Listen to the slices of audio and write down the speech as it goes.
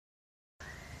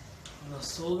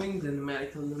Solving the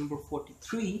numerical number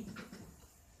 43.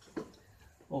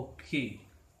 Okay,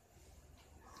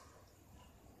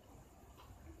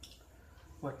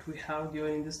 what we have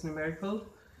given in this numerical,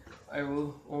 I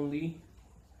will only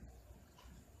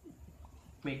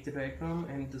make the diagram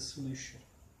and the solution.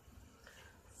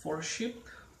 For a ship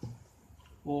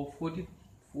of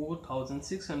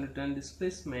 44,600 ton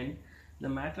displacement, the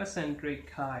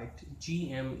metacentric height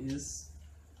GM is,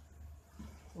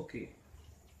 okay,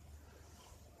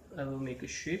 I will make a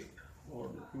ship or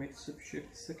mixed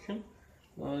ship section.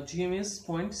 GM is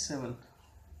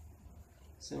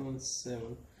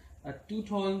 0.777. A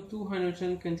 2,200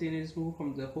 ton container is moved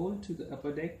from the hold to the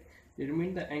upper deck.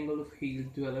 Determine the angle of heel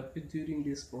developed during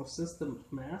this process. The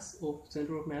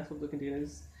center of mass of the container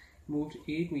is moved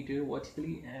 8 meter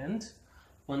vertically and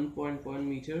 1.1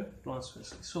 meter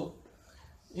transversely. So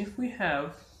if we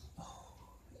have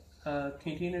a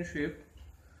container ship,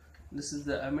 this is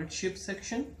the amidship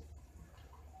section.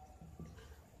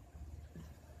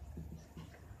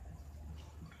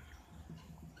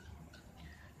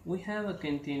 We have a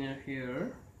container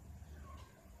here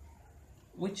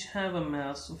which have a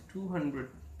mass of 200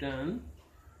 ton.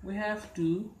 We have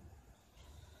to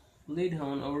lay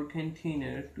down our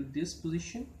container to this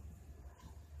position,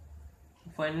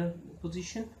 final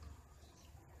position,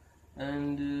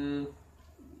 and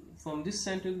from this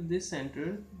center to this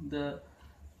center the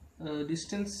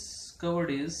distance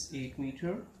covered is 8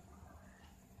 meter,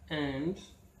 and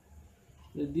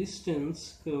the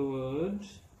distance covered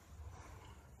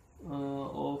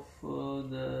of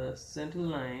the center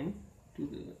line to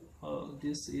the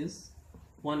this is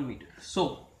 1 meter.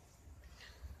 So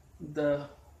the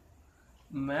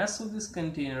mass of this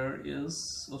container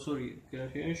is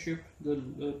container ship,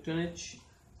 the tonnage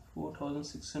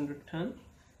 4,600 ton,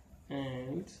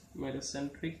 and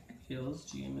metacentric is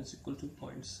GM is equal to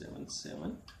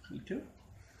 0.77 meter.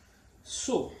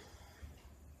 So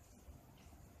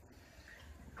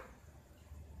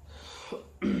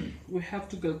we have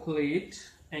to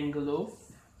calculate angle of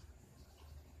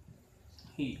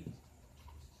heel.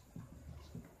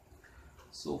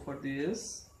 So for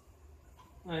this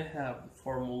I have the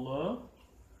formula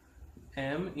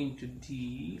m into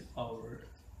d over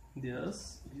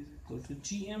this is equal to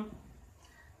GM.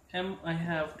 M I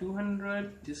have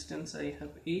 200, distance I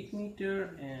have 8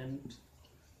 meter, and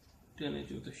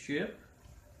tonnage of the ship.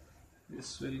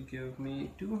 This will give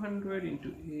me 200 into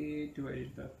 8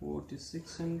 divided by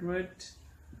 4,600.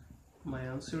 My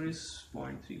answer is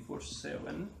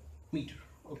 0.347 meter.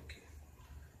 Okay,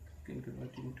 you can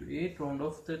convert it into 8, round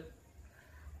off that.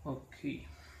 Okay,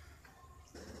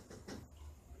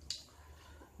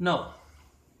 now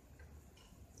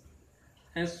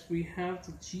as we have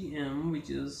the GM which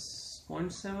is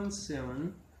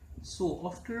 0.77, so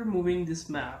after moving this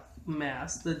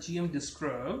mass, the GM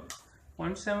described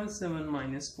 0.77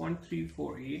 minus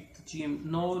 0.348, the GM,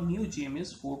 now new GM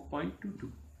is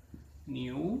 4.22,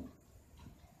 new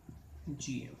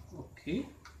GM. Okay,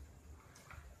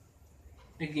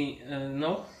 again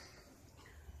now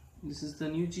this is the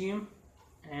new GM,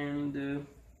 and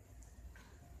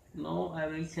now I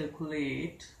will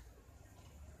calculate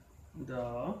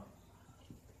the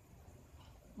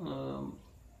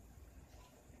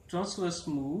transverse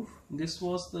move. This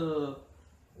was the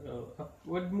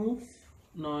upward move.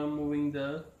 Now I'm moving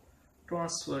the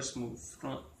transverse move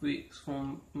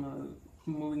from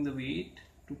moving the weight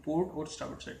to port or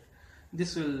starboard side.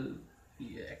 This will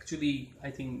actually, I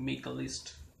think, make a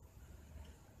list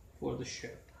for the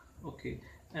ship. Okay,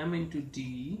 m into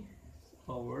d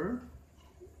over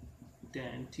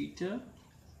tan theta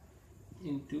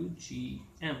into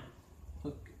GM.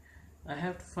 Okay, I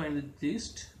have to find the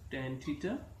list tan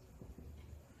theta,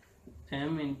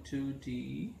 m into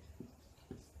d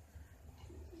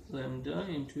lambda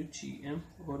into GM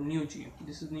or new GM.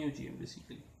 This is new GM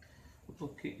basically.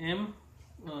 Okay, m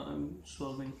I'm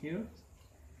solving here.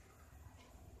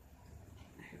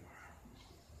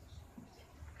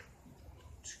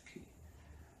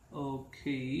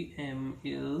 Okay, m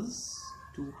is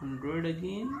 200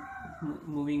 again,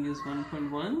 moving is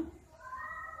 1.1,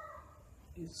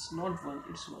 it's not 1,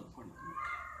 it's 1.1,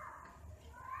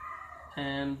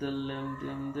 and the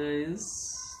lambda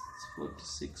is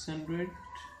 4,600,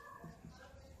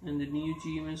 and the new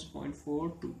GM is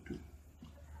 0.422.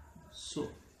 So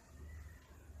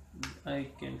I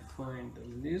can find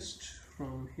the list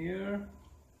from here.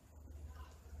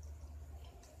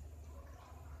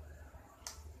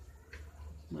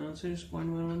 My answer is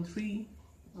 0.113.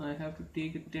 I have to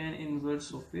take a tan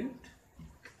inverse of it.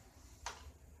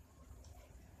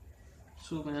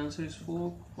 So my answer is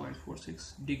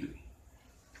 4.46 degree.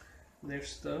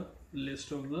 That's the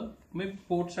list of the maybe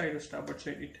port side or starboard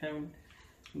side. It haven't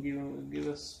give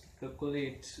us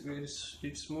calculate where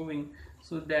it's moving.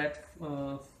 So that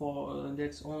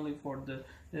that's only for the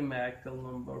numerical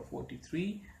number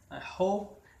 43. I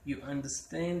hope you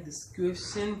understand this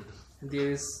question.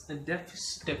 There is a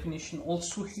definition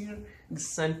also here, the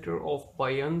center of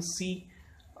buoyancy,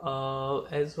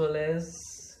 as well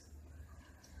as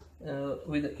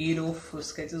with the aid of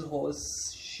sketches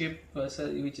horse ship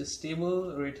which is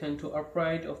stable, return to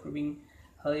upright after being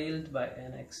held by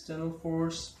an external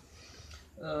force.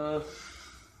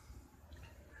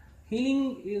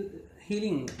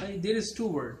 Healing. There is two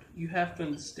words. You have to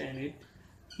understand it.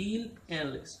 Heal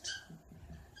and list.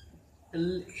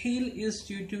 Heal is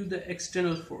due to the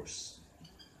external force.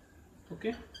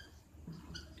 Okay.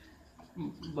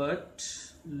 But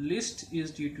list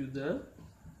is due to the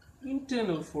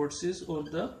internal forces or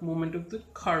the movement of the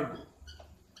cargo.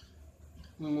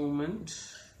 Movement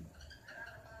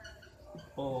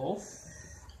of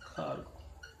cargo.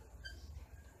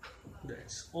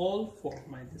 That's all for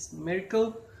this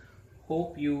numerical.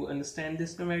 Hope you understand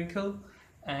this numerical,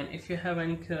 and if you have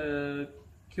any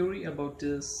query about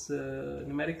this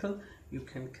numerical, you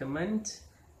can comment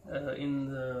in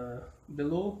the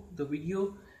below the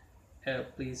video.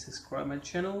 Please subscribe my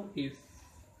channel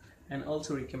and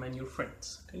also recommend your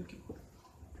friends. Thank you.